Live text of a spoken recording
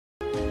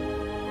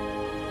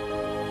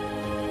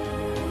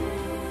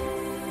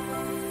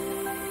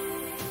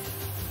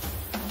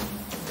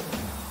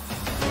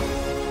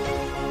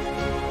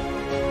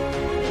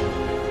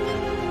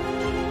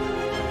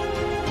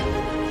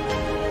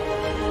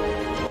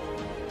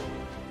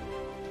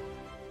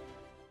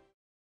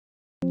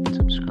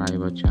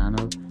subscribe our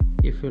channel.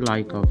 If you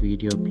like our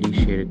video, please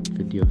share it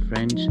with your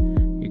friends.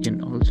 You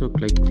can also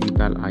click the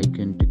bell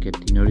icon to get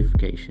the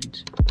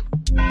notifications.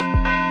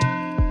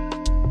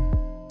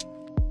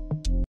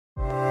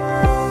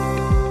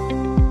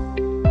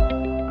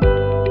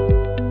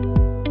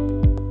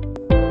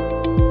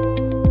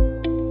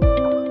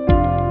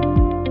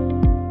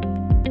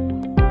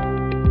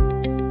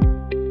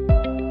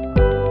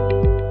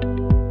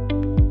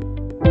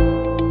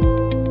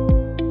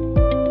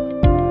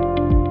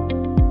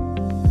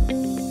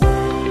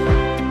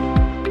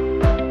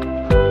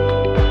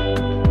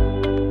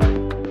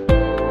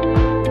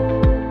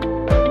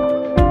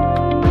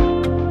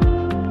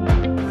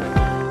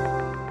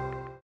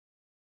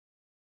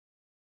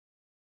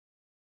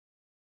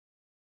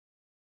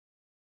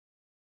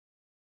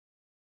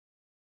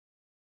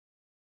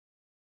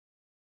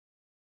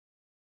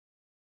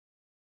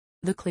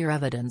 The clear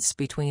evidence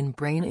between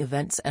brain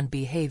events and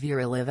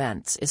behavioral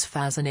events is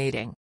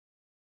fascinating.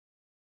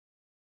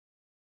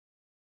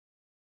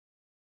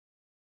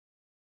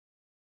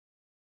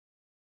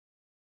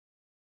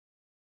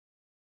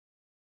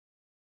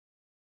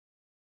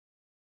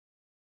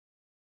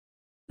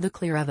 The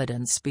clear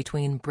evidence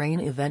between brain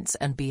events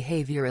and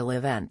behavioral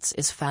events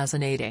is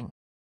fascinating.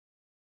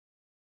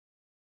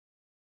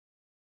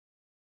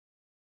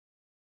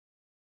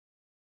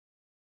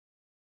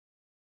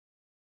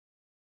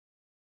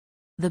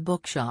 The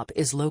bookshop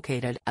is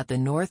located at the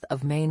north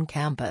of main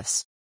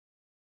campus.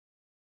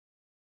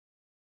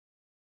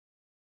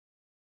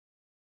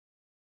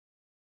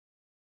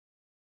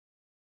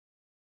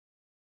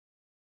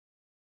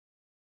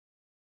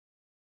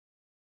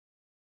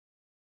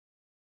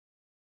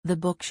 The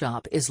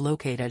bookshop is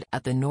located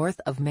at the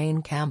north of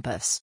main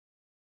campus.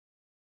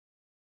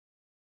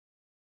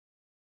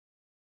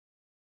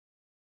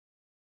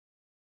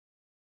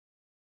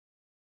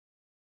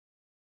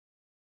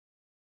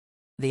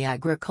 The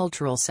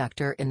agricultural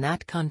sector in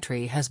that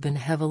country has been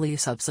heavily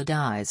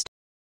subsidized.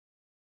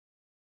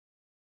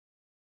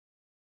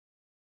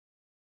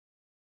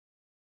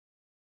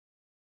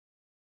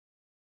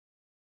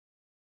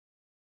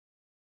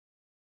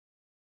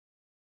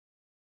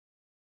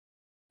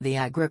 The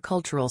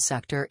agricultural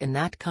sector in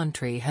that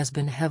country has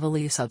been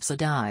heavily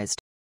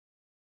subsidized.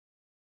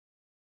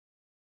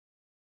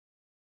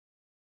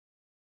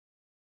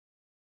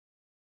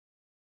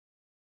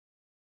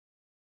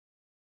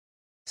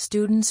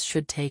 Students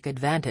should take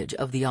advantage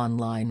of the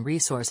online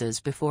resources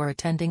before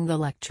attending the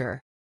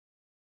lecture.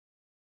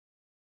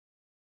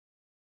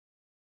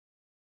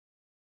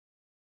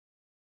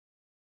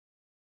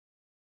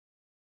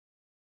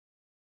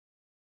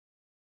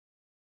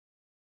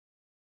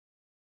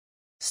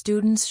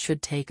 Students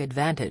should take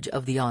advantage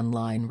of the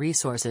online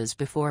resources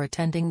before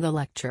attending the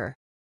lecture.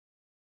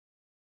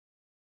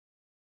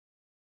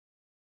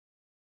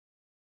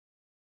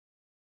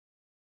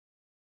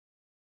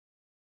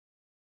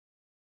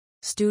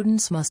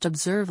 Students must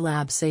observe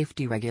lab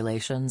safety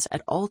regulations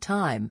at all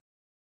time.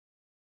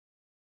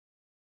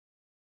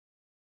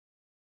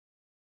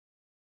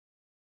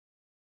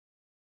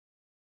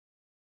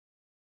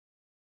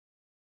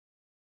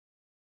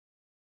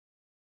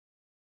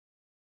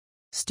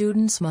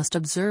 Students must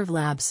observe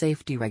lab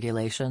safety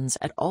regulations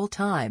at all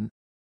time.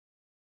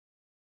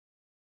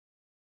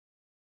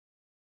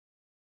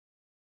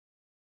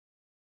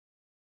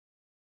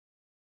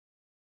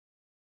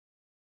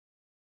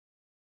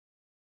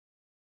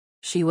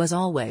 She was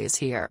always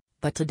here,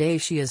 but today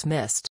she is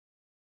missed.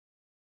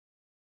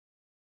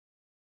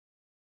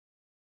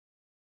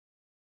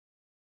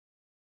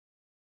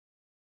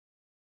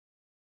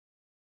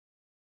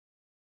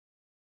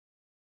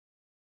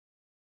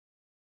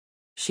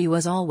 She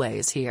was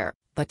always here,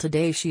 but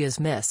today she is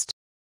missed.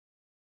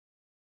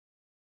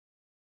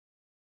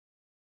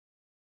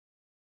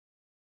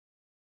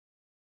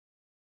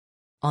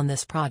 On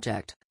this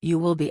project, you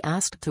will be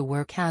asked to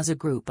work as a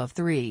group of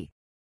 3.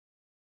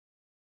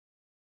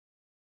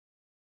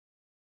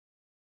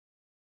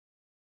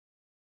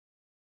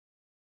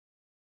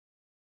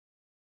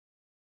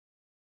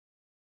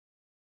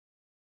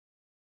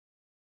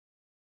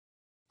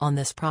 On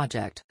this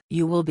project,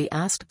 you will be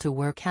asked to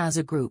work as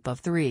a group of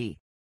 3.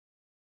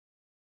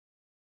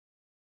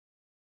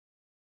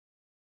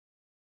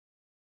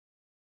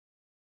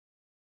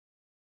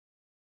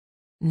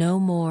 No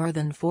more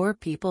than 4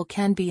 people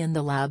can be in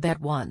the lab at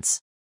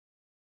once.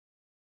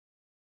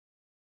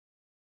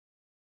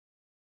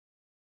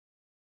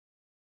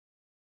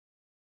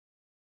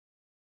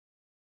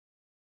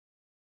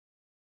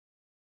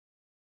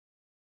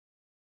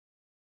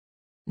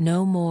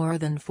 No more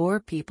than 4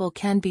 people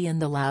can be in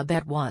the lab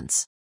at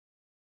once.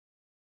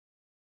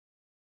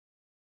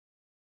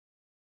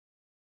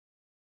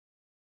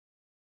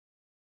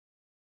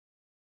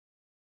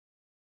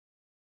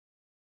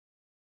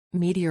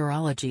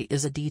 Meteorology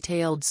is a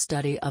detailed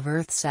study of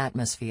Earth's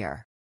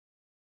atmosphere.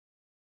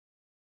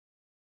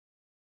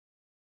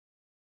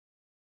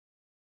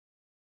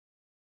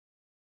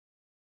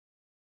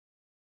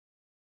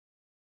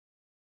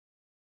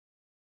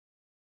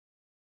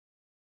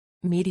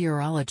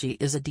 Meteorology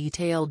is a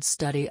detailed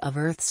study of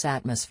Earth's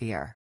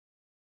atmosphere.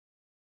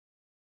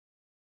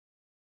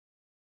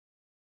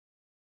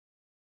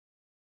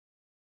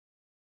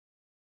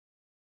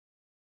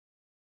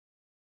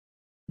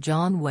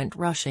 John went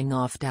rushing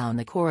off down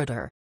the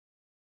corridor.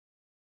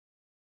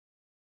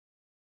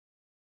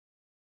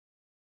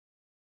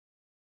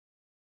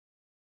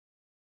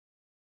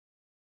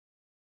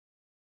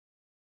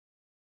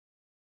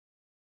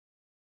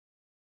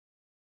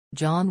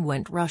 John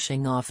went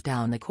rushing off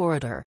down the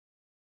corridor.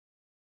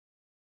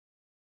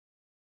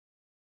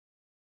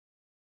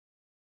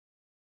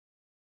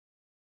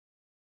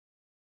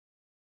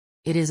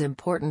 It is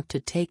important to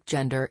take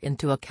gender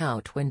into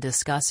account when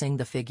discussing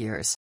the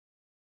figures.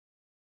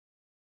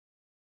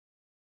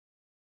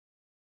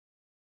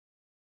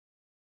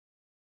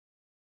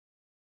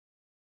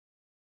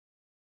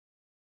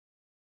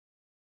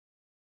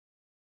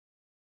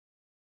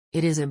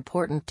 It is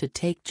important to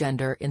take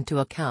gender into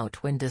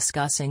account when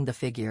discussing the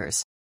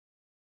figures.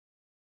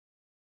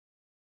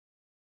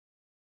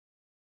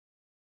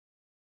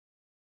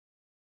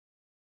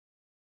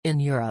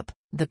 In Europe,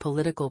 the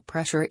political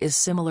pressure is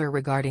similar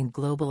regarding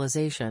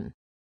globalization.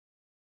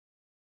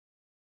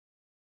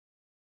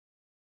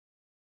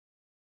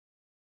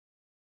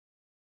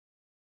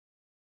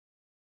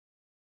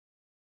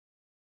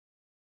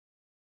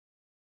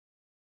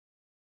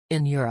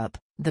 In Europe,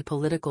 the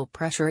political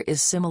pressure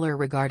is similar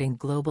regarding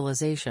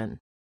globalization.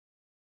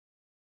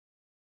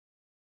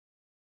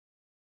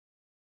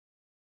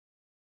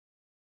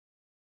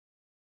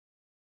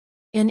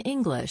 In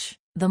English,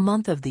 the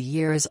month of the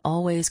year is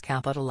always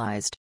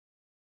capitalized.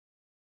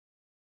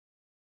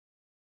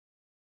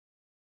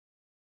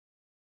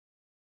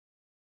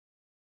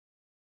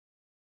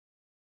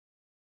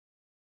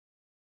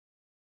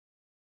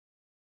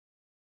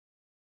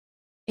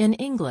 In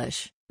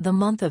English, the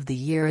month of the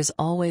year is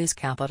always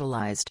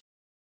capitalized.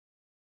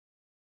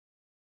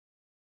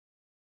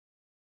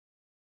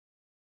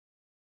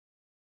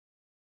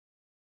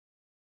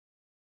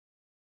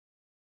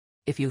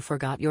 If you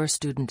forgot your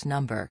student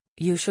number,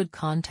 you should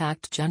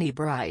contact Jenny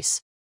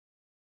Bryce.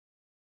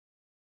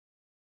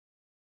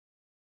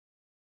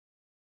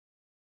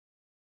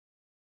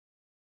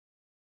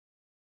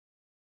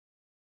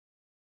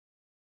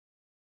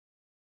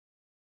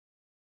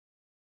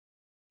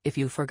 If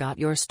you forgot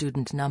your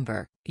student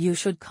number, you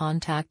should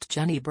contact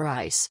Jenny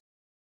Bryce.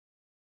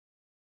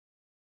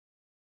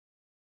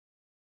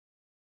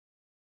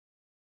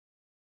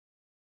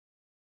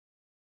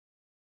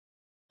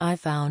 I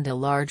found a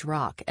large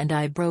rock and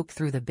I broke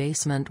through the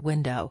basement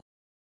window.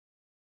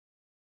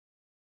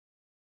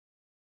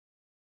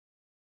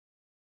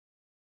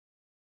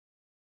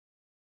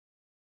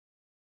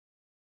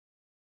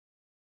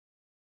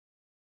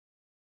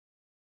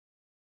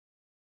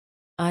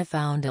 I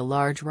found a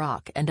large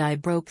rock and I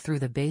broke through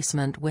the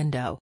basement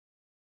window.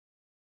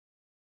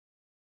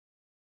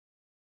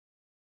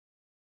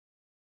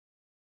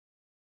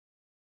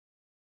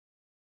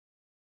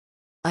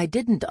 I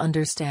didn't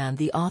understand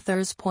the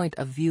author's point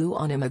of view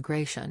on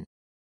immigration.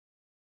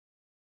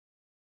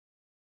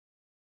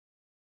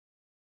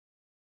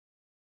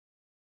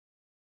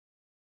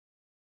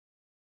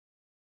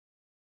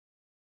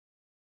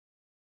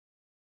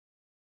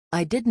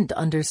 I didn't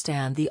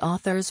understand the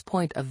author's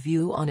point of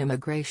view on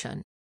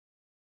immigration.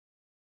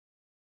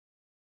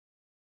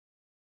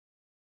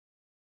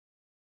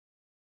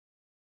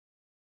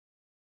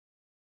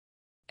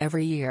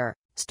 Every year,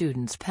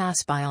 students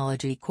pass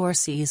biology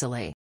course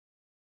easily.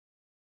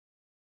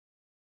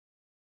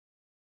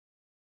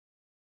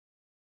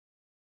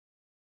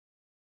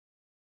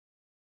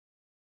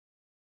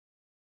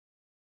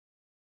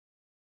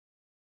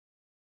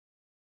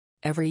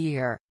 Every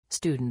year,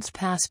 students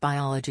pass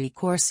biology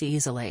course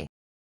easily.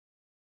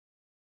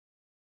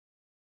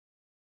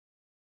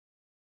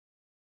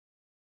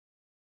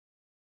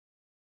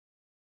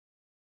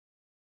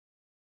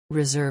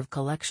 Reserve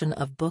collection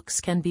of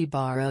books can be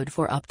borrowed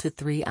for up to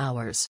 3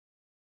 hours.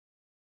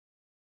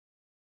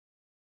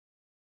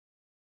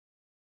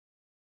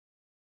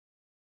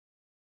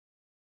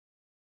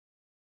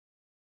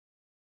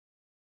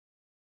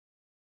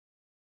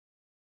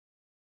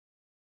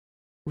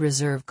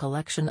 Reserve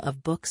collection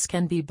of books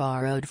can be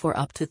borrowed for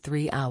up to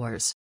 3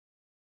 hours.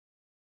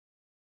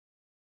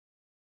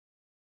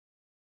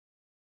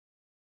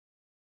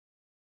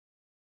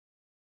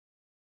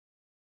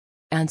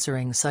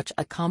 Answering such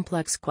a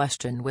complex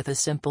question with a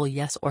simple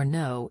yes or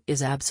no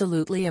is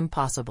absolutely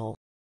impossible.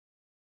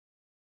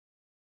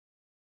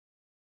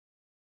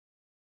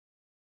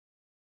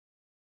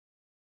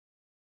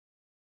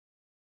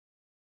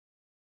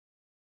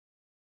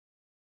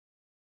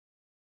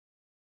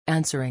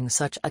 Answering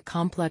such a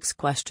complex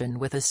question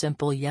with a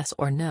simple yes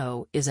or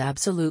no is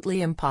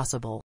absolutely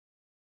impossible.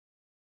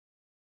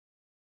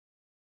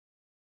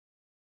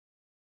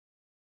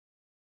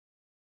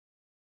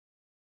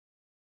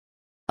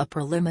 A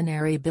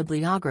preliminary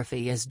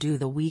bibliography is due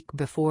the week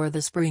before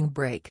the spring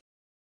break.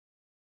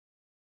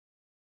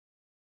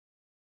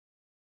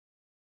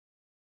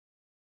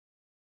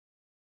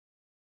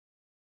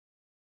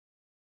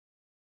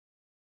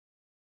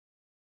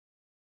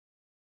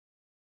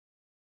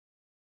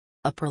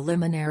 A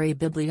preliminary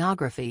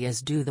bibliography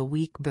is due the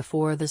week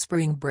before the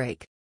spring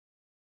break.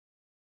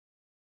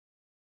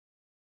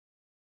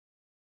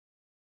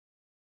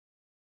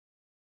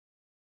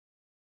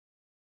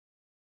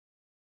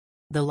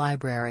 The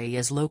library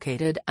is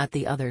located at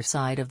the other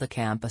side of the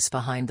campus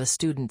behind the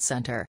student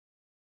center.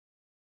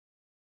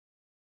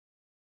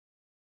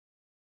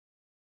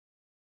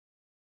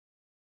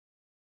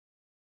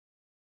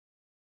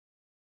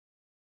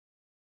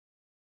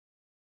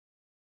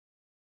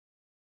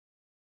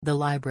 The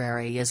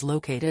library is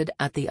located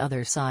at the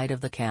other side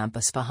of the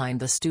campus behind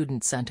the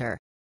student center.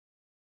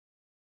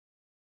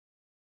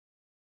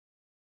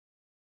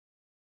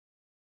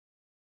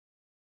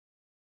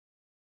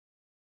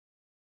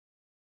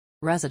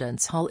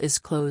 Residence hall is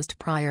closed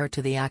prior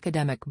to the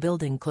academic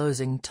building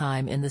closing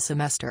time in the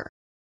semester.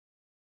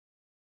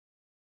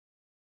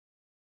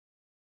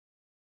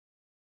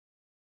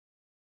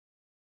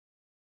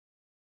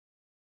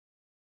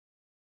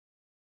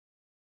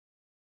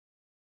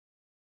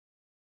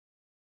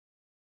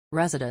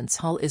 Residence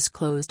hall is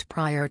closed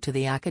prior to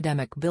the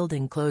academic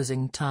building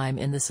closing time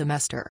in the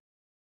semester.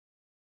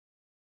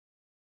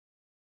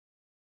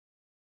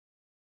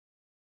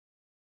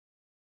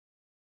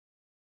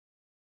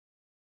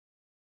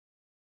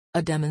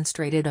 A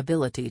demonstrated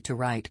ability to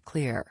write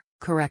clear,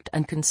 correct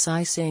and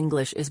concise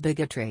English is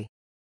bigotry.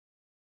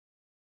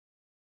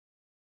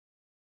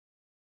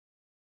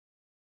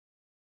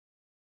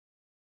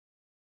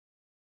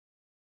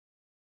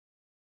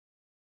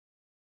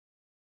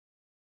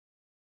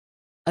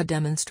 A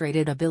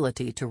demonstrated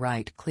ability to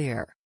write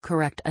clear,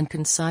 correct and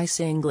concise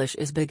English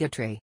is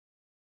bigotry.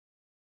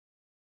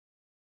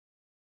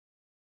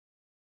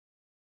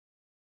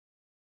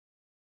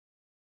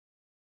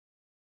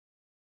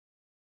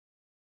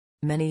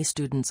 Many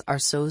students are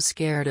so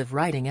scared of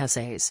writing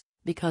essays,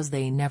 because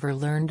they never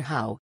learned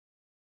how.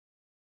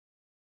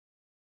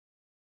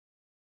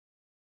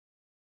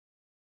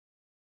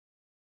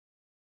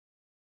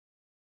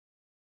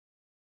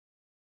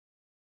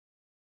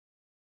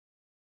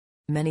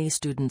 Many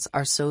students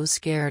are so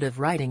scared of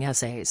writing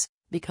essays,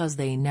 because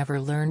they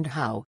never learned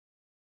how.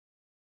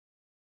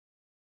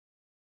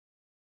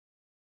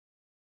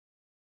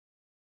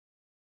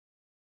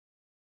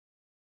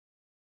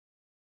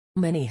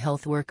 Many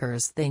health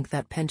workers think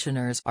that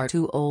pensioners are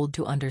too old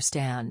to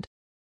understand.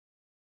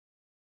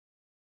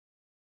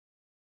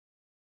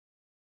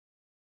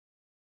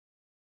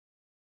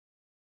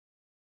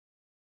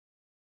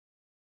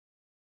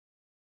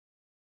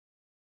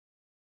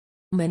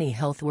 Many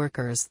health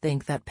workers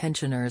think that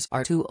pensioners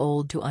are too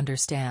old to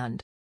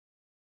understand.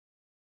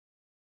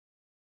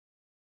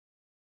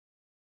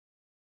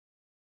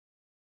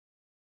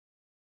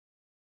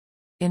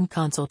 In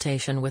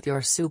consultation with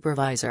your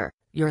supervisor,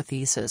 your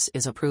thesis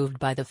is approved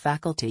by the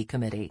faculty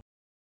committee.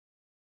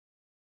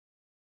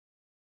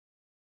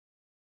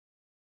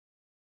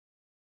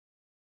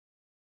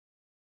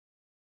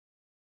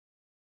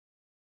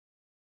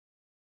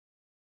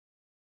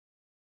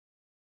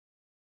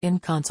 In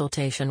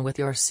consultation with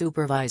your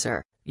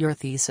supervisor, your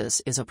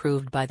thesis is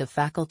approved by the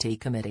faculty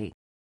committee.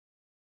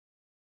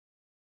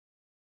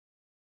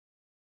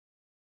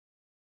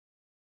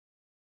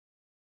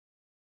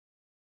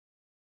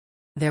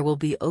 There will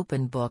be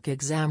open book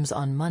exams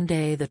on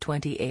Monday the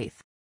 28th.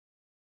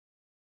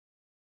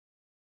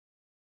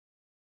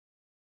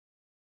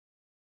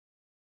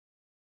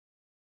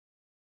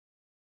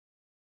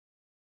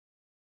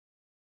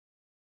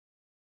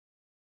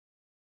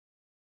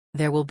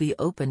 There will be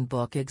open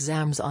book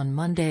exams on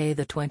Monday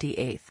the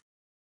 28th.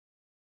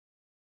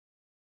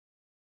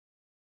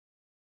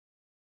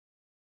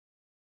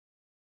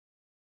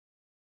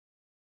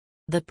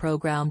 The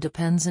program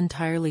depends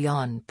entirely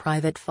on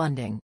private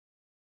funding.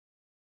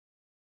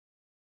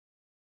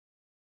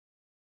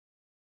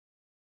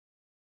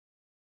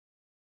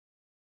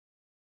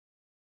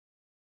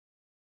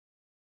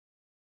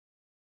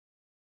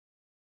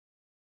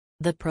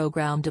 The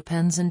program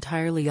depends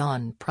entirely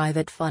on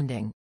private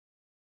funding.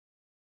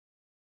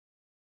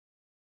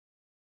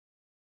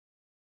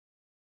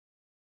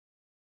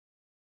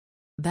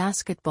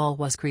 Basketball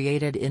was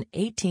created in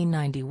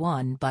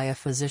 1891 by a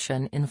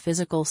physician in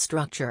physical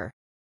structure.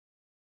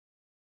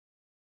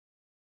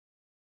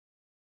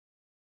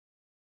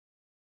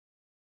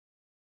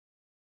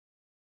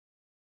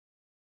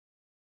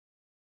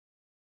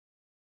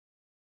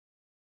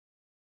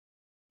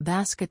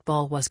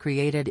 Basketball was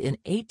created in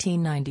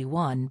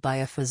 1891 by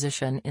a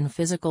physician in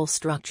physical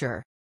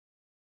structure.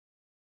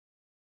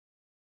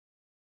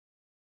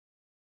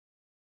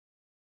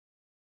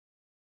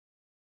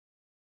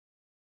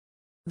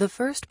 The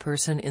first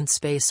person in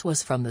space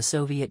was from the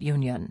Soviet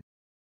Union.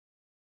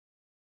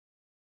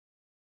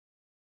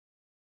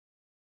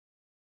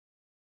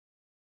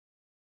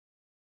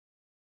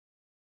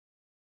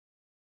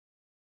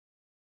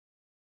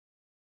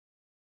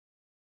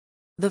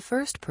 The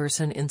first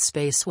person in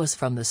space was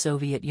from the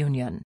Soviet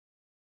Union.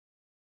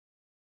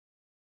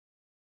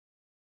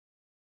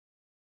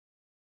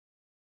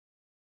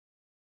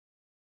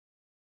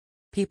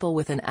 People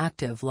with an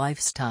active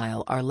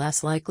lifestyle are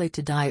less likely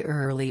to die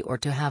early or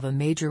to have a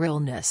major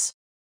illness.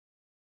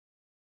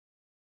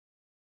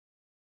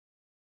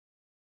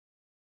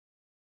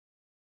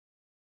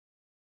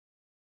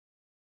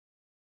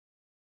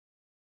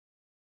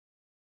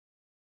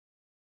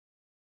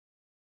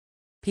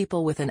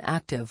 People with an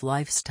active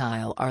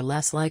lifestyle are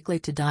less likely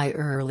to die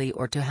early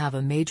or to have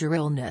a major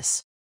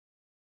illness.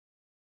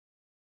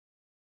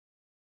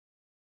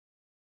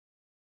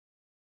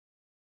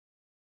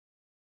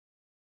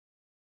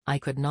 I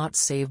could not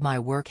save my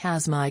work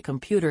as my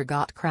computer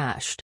got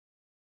crashed.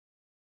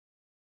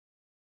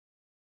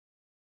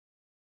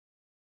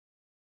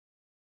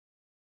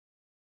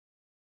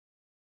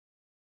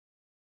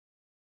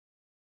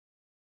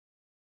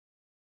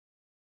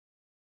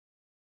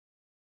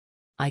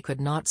 I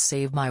could not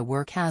save my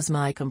work as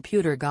my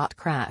computer got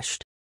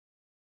crashed.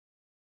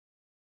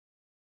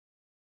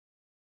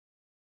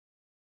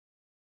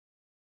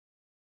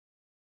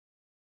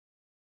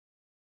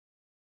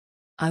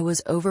 I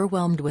was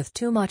overwhelmed with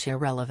too much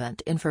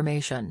irrelevant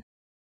information.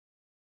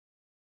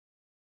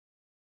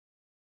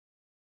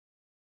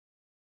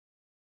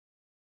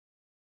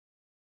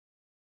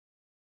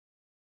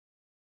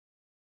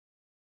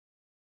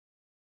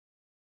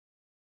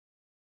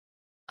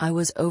 I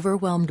was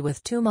overwhelmed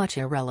with too much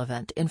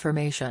irrelevant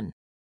information.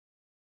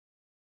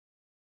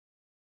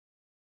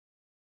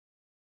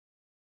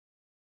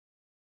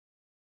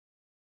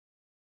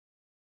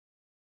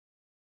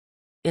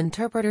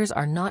 Interpreters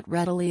are not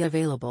readily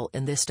available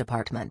in this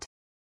department.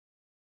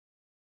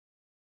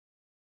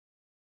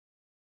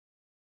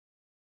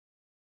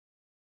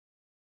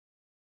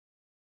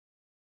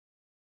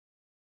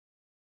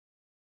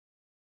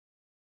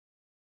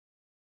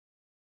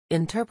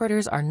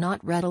 Interpreters are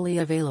not readily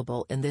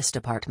available in this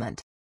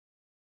department.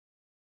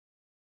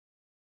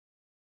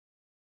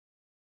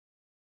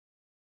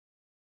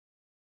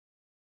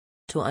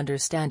 To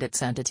understand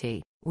its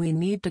entity, we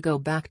need to go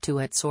back to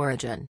its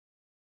origin.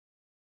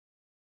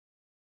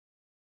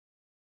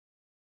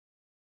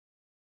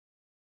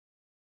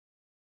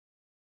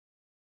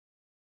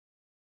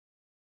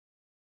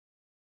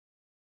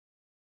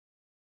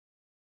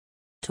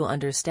 To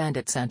understand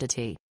its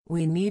entity,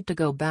 we need to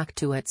go back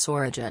to its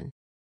origin.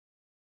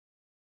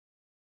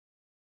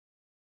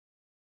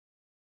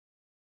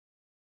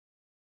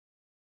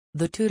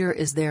 The tutor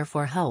is there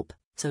for help,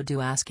 so do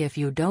ask if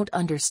you don't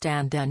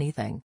understand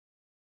anything.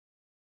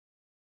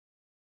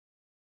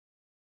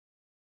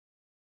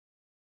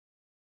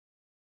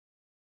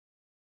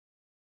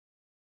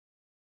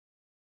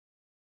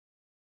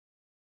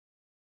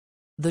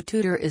 The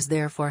tutor is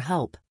there for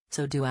help,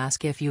 so do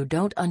ask if you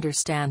don't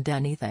understand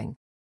anything.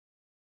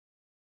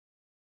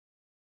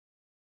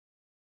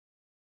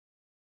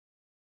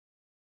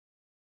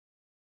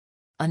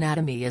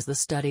 Anatomy is the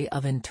study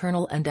of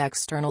internal and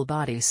external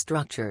body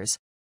structures.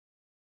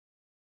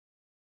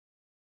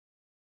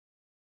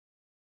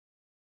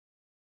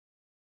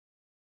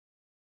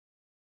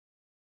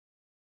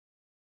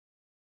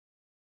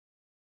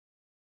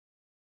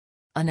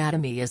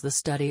 Anatomy is the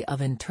study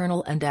of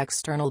internal and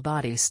external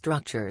body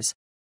structures.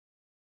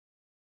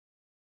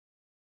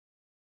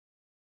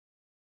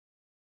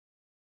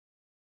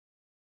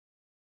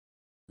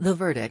 The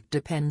verdict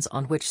depends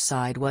on which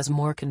side was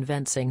more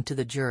convincing to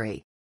the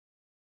jury.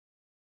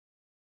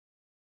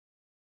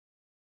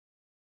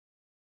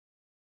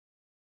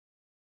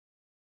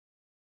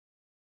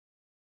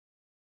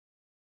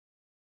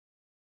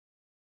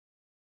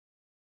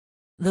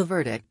 The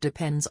verdict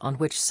depends on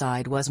which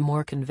side was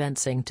more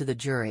convincing to the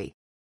jury.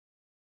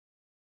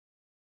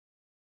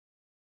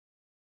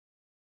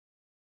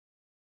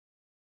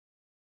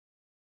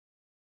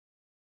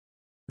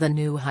 The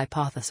new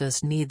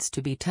hypothesis needs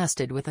to be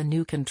tested with a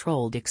new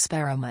controlled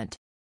experiment.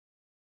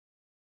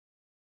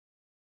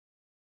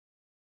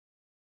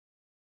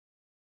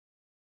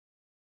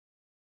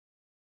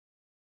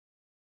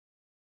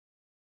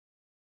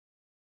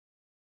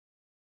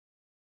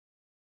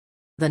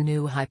 The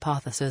new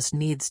hypothesis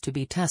needs to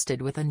be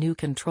tested with a new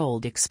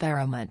controlled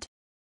experiment.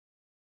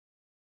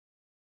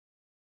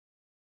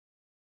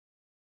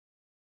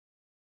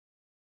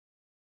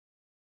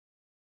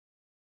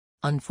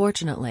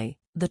 Unfortunately,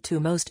 the two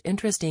most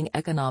interesting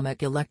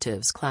economic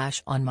electives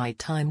clash on my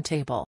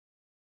timetable.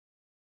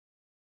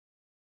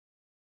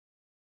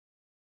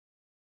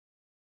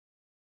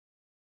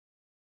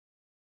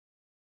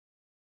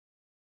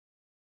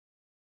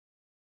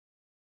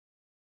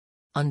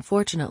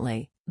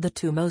 Unfortunately, the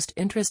two most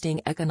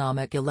interesting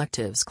economic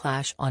electives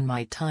clash on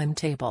my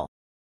timetable.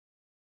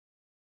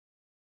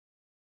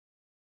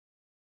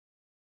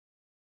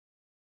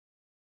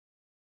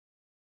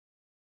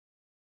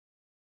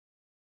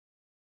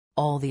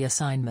 All the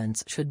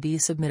assignments should be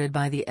submitted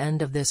by the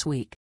end of this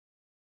week.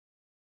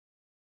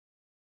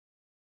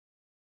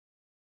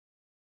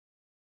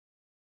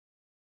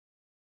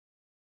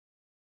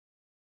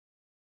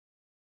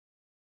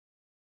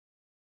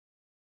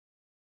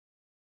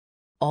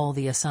 All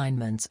the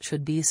assignments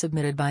should be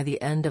submitted by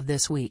the end of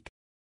this week.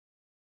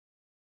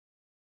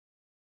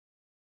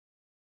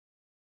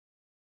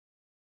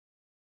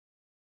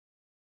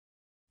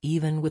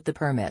 Even with the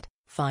permit,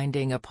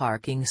 finding a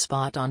parking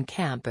spot on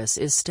campus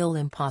is still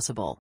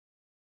impossible.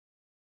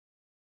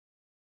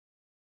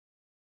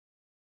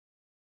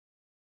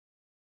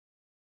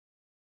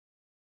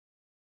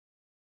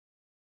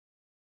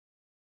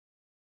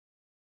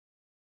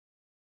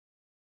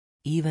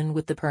 Even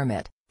with the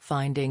permit,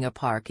 Finding a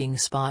parking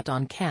spot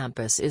on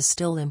campus is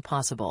still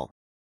impossible.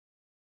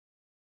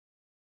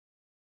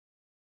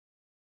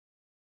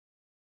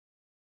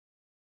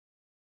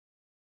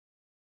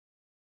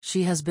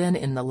 She has been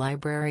in the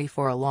library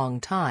for a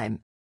long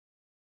time.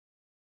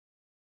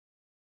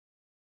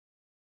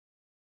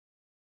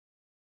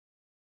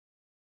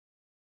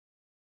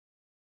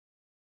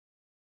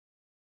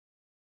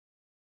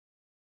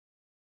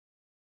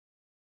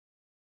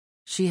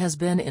 She has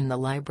been in the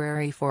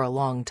library for a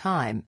long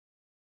time.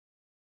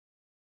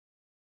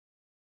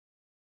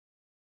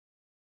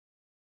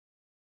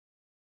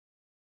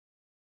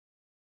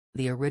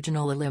 The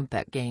original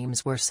Olympic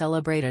Games were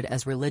celebrated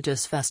as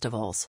religious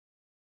festivals.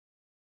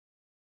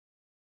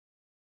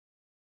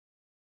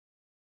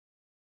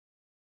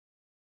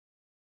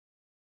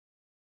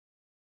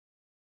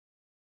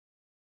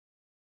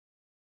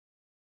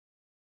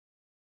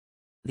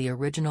 The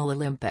original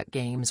Olympic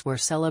Games were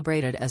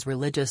celebrated as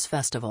religious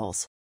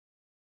festivals.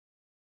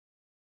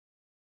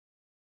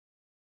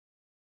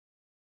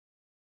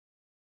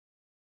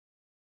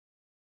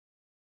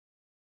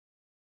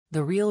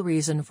 The real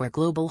reason for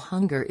global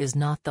hunger is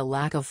not the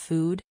lack of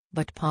food,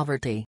 but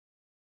poverty.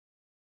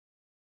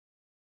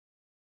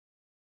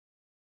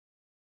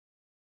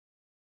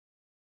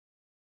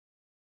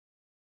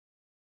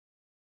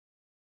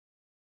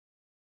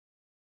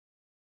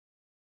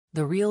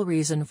 The real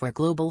reason for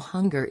global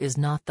hunger is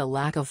not the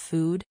lack of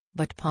food,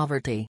 but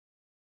poverty.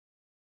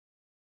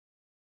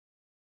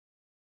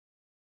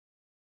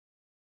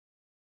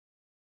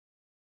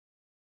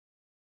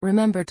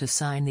 Remember to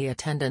sign the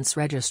attendance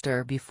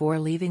register before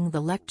leaving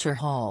the lecture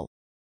hall.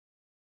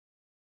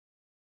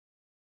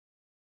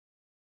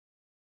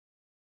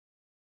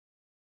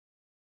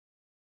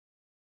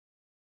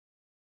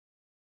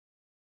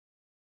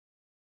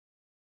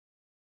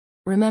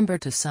 Remember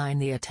to sign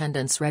the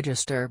attendance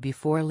register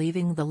before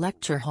leaving the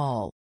lecture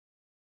hall.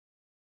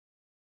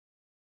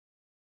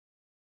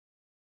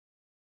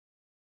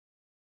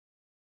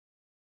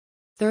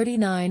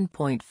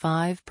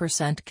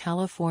 "39.5%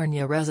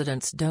 California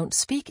residents don't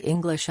speak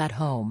English at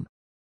home."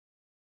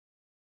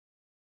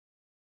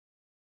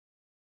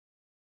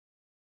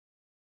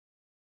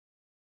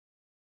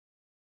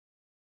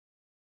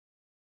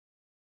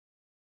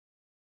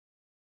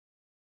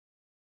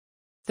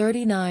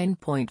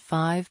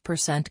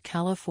 "39.5%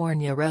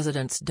 California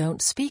residents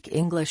don't speak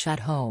English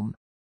at home."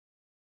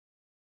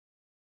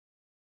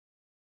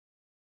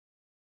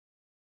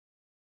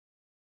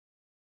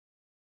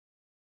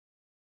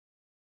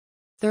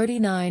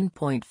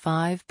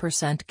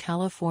 "39.5%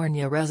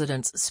 California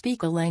residents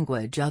speak a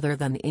language other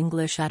than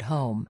English at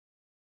home."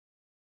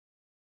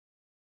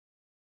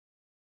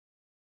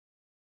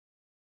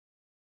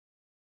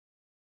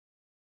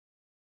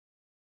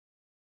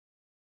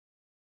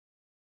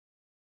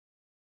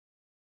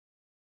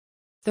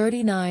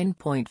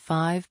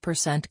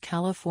 "39.5%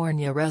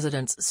 California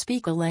residents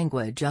speak a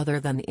language other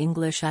than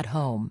English at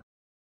home."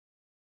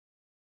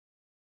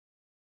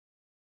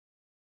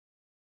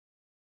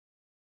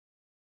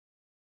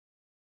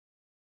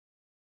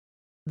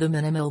 The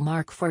minimal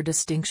mark for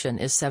distinction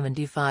is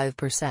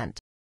 75%.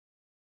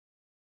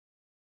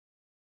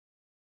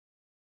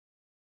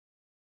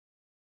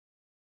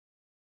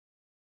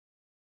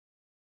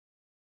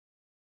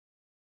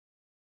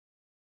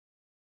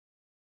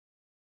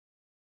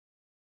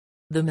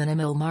 The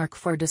minimal mark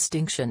for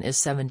distinction is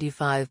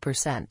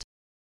 75%.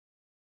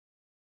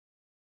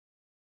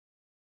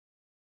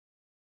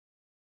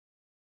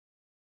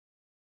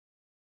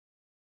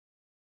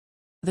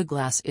 The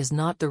glass is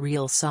not the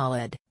real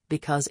solid,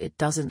 because it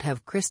doesn't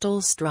have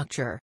crystal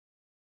structure.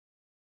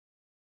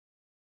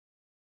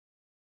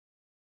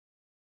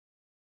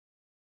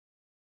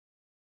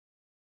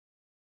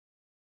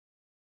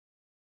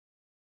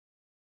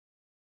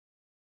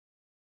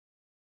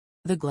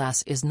 The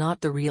glass is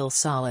not the real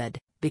solid,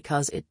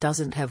 because it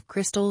doesn't have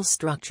crystal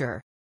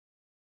structure.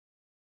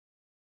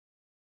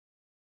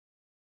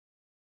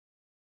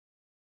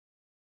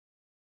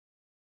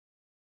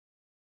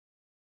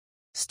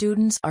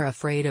 Students are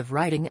afraid of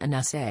writing an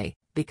essay,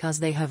 because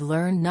they have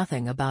learned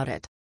nothing about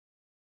it.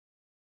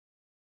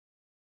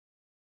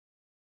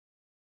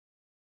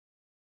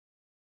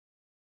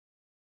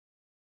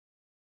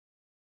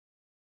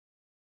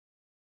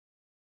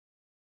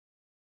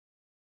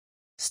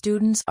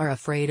 Students are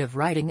afraid of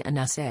writing an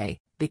essay,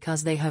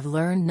 because they have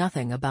learned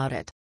nothing about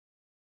it.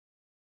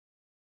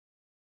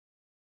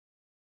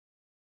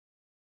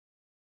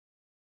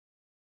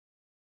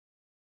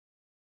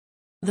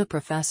 The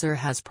professor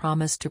has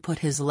promised to put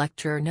his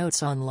lecture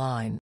notes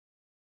online.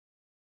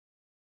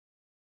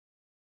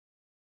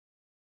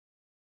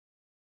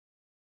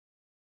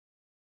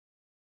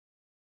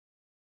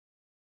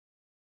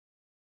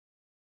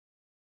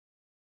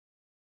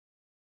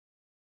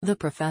 The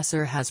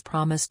professor has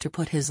promised to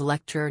put his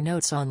lecture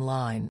notes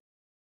online.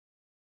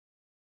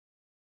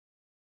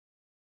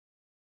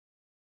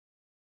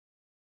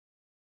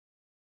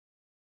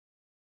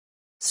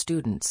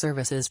 Student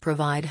services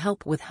provide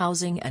help with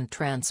housing and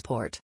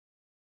transport.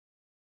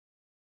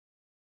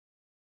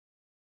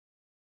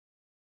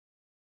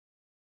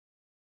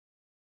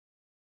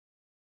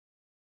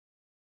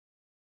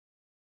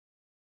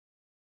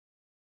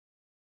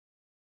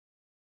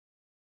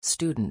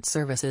 Student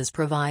services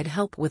provide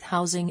help with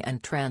housing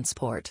and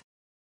transport.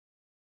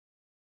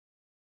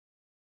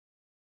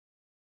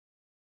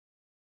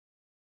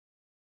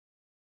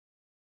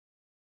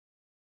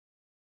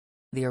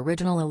 The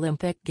original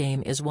Olympic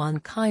game is one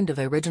kind of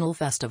original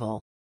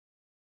festival.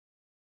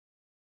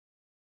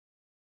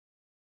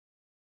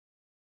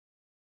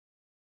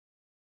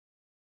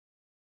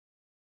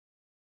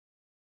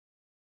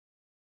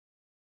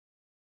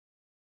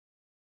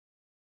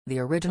 The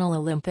original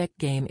Olympic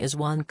game is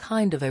one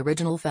kind of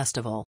original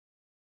festival.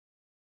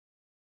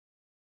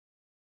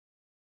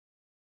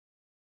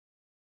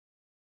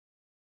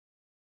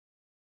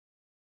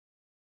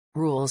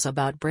 Rules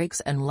about breaks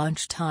and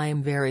lunch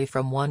time vary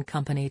from one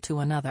company to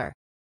another.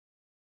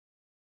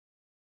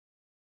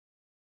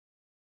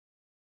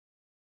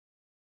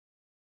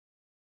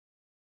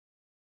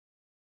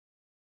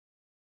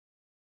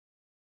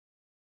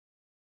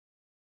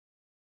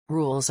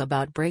 Rules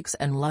about breaks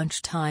and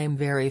lunch time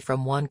vary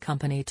from one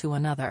company to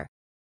another.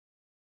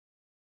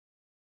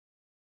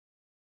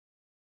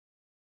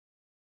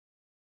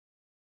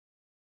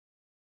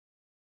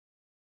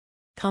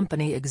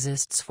 Company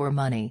exists for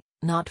money,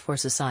 not for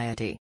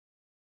society.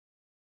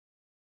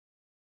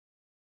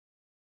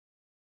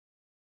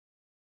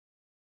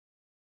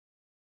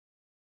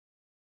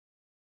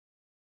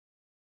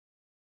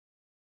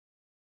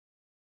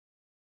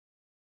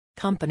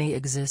 Company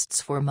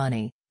exists for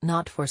money,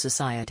 not for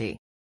society.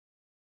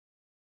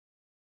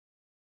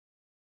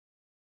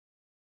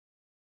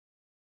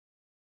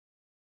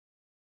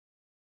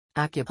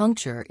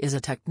 Acupuncture is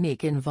a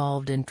technique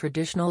involved in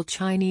traditional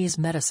Chinese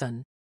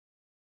medicine.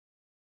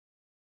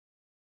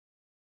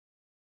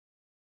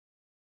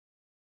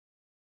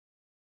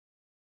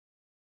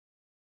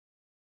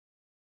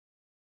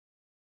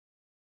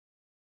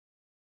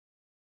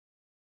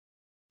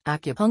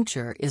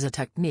 Acupuncture is a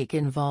technique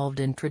involved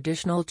in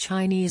traditional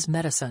Chinese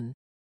medicine.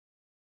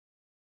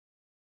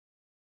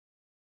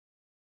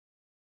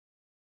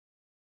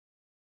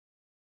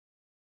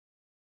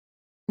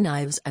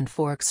 Knives and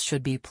forks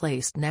should be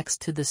placed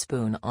next to the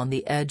spoon on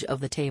the edge of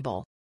the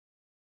table.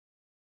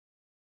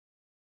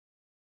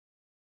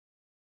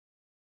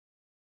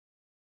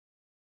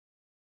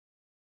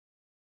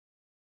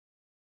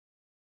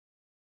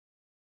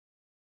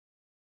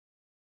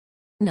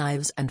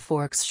 Knives and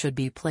forks should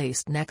be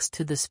placed next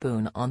to the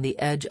spoon on the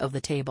edge of the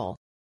table.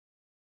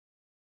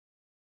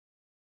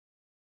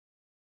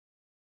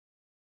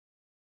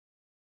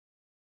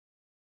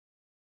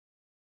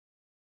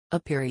 A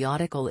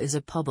periodical is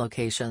a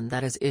publication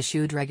that is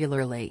issued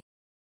regularly.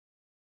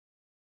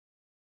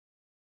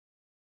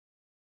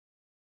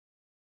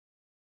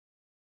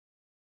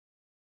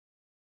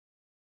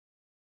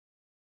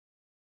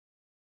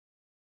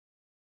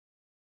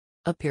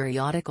 A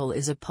periodical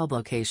is a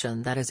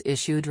publication that is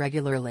issued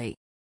regularly.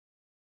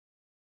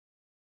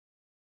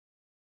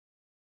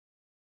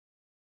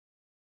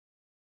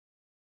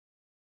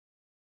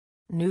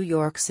 New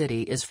York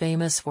City is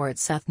famous for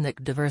its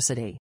ethnic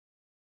diversity.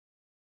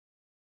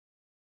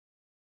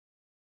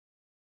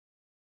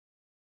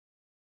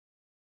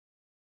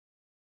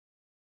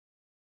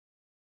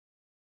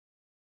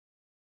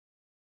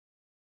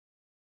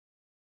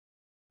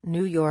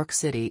 New York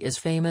City is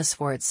famous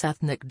for its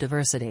ethnic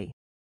diversity.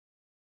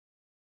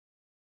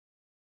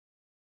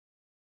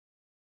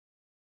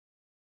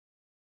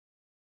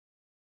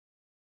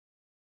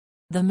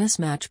 The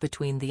mismatch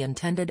between the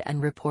intended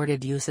and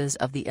reported uses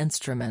of the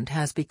instrument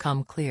has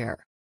become clear.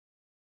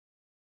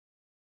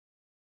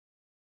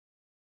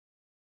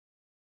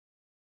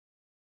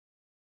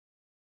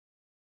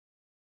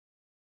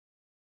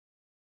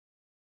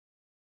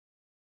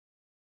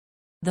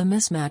 The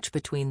mismatch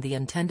between the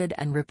intended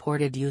and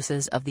reported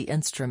uses of the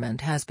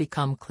instrument has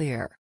become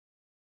clear.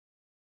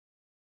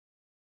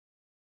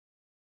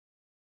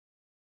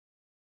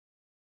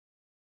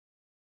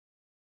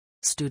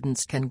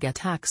 Students can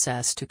get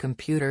access to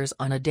computers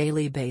on a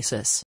daily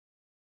basis.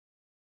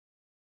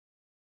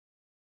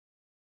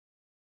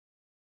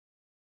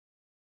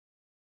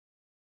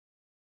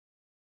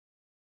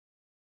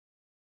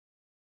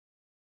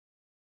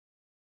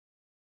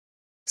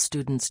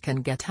 Students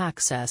can get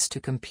access to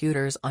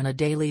computers on a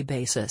daily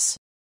basis.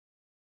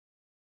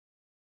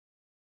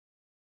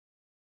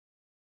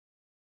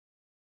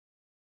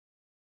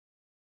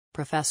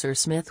 Professor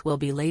Smith will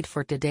be late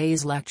for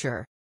today's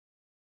lecture.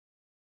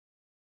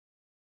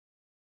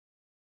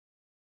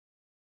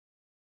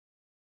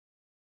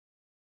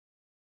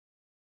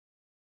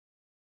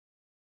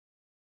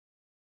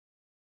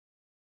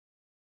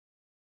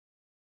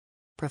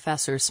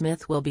 Professor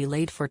Smith will be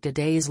late for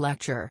today's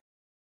lecture.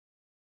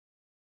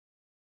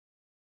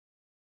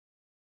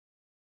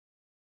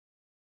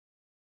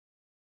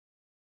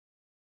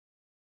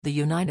 The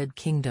United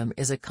Kingdom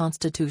is a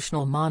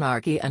constitutional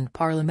monarchy and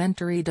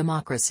parliamentary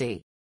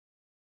democracy.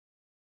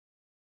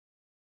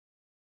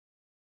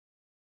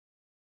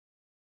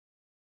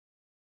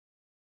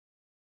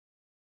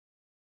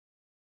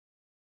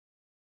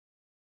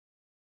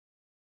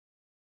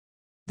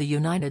 The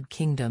United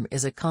Kingdom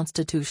is a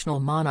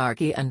constitutional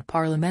monarchy and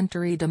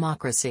parliamentary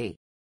democracy.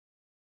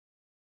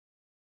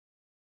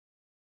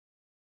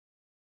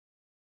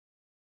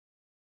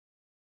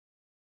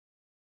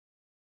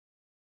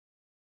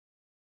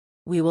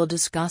 We will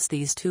discuss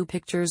these two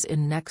pictures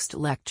in next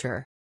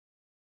lecture.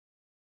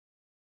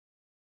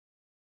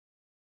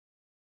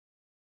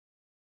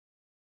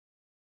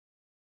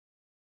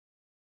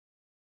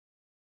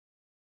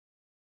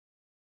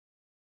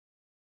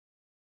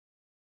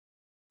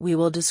 We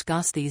will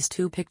discuss these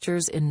two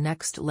pictures in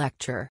next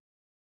lecture.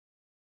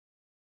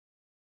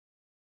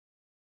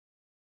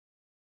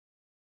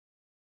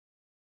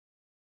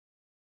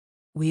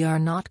 We are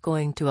not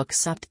going to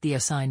accept the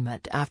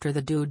assignment after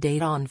the due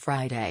date on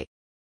Friday.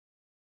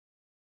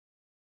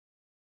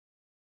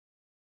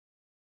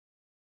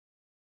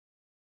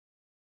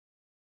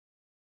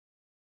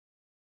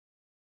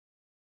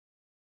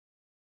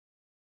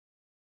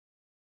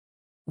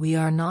 We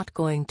are not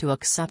going to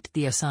accept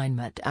the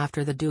assignment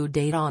after the due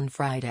date on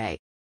Friday.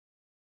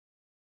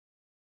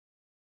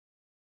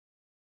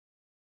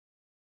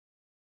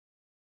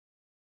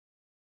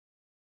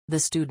 The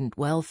student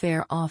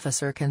welfare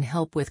officer can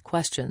help with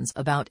questions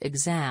about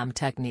exam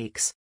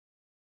techniques.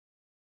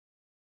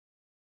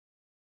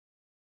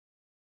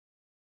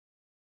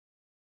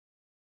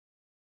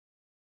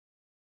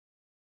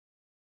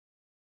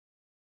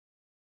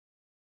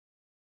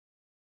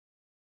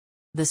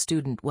 The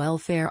student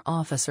welfare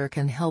officer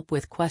can help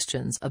with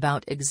questions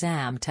about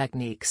exam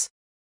techniques.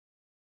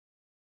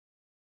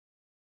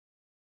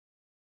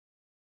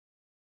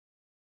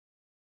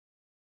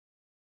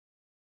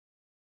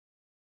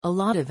 A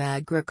lot of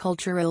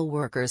agricultural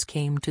workers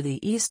came to the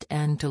East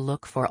End to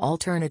look for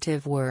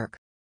alternative work.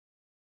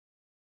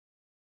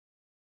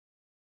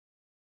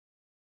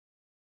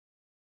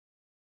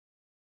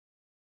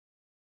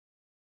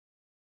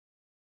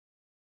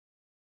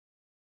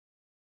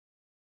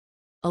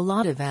 A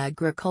lot of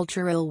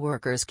agricultural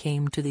workers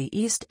came to the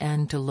East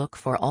End to look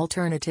for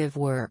alternative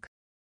work.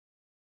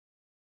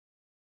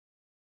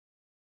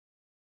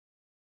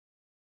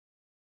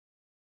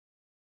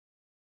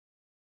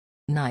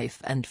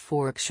 Knife and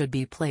fork should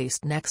be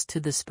placed next to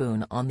the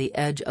spoon on the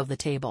edge of the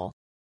table.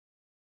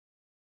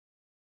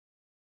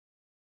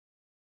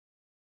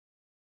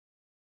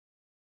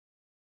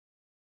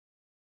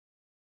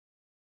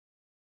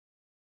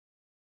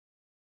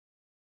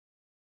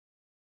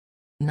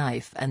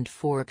 Knife and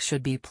fork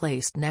should be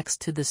placed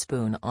next to the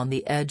spoon on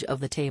the edge of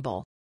the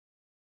table.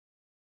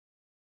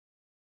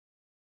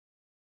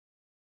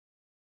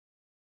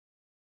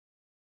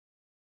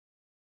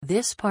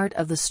 This part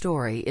of the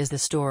story is the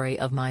story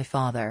of my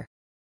father.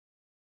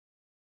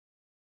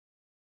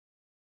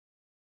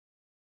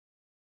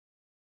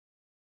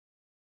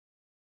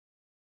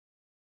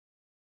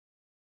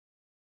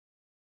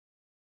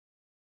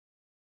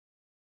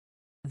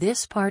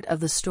 This part of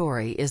the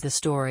story is the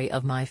story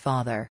of my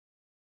father.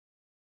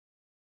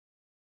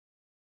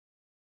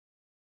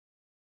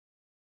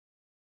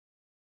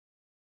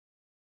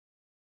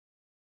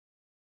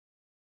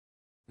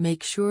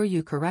 Make sure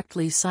you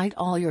correctly cite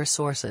all your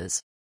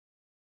sources.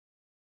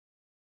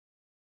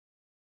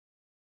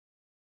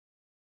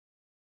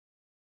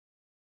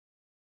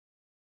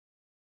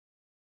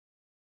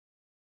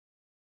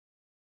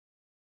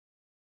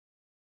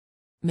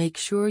 Make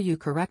sure you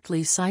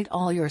correctly cite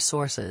all your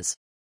sources.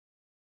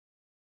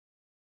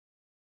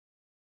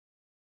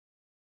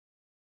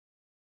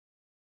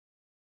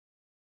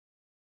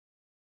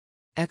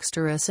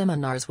 Extra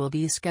seminars will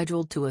be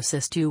scheduled to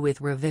assist you with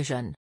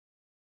revision.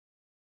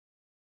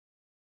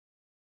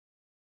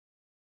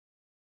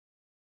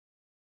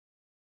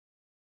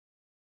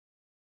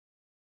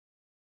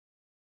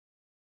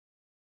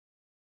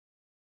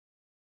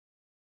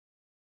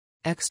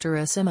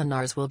 Extra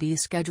seminars will be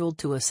scheduled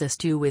to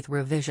assist you with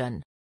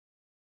revision.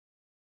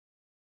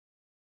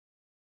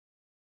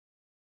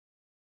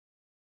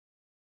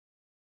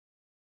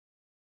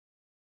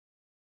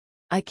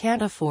 I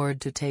can't afford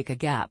to take a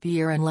gap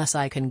year unless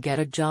I can get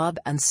a job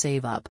and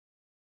save up.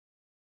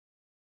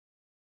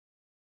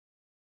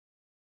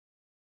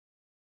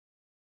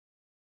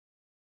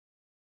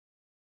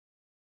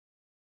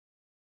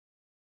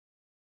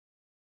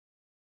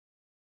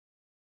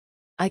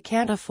 I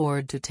can't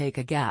afford to take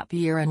a gap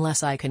year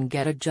unless I can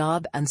get a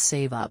job and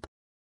save up.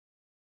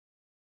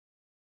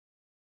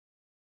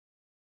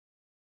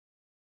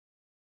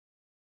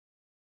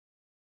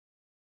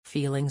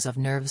 Feelings of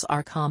nerves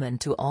are common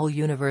to all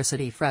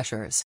university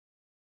freshers.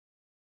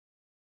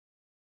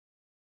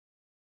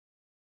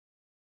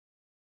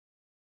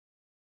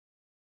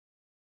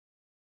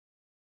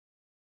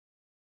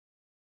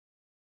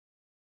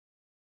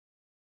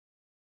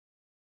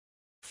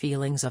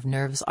 Feelings of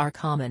nerves are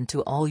common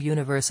to all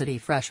university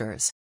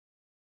freshers.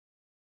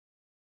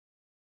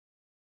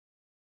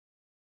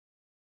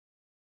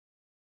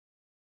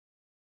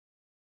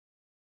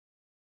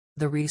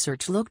 The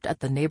research looked at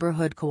the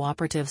neighborhood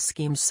cooperative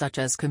schemes such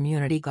as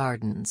community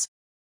gardens.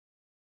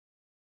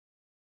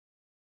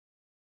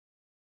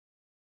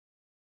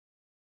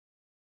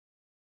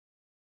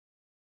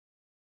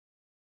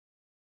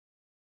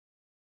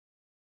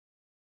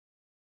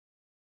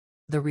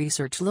 The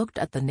research looked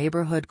at the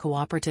neighborhood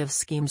cooperative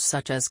schemes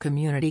such as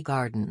community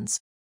gardens.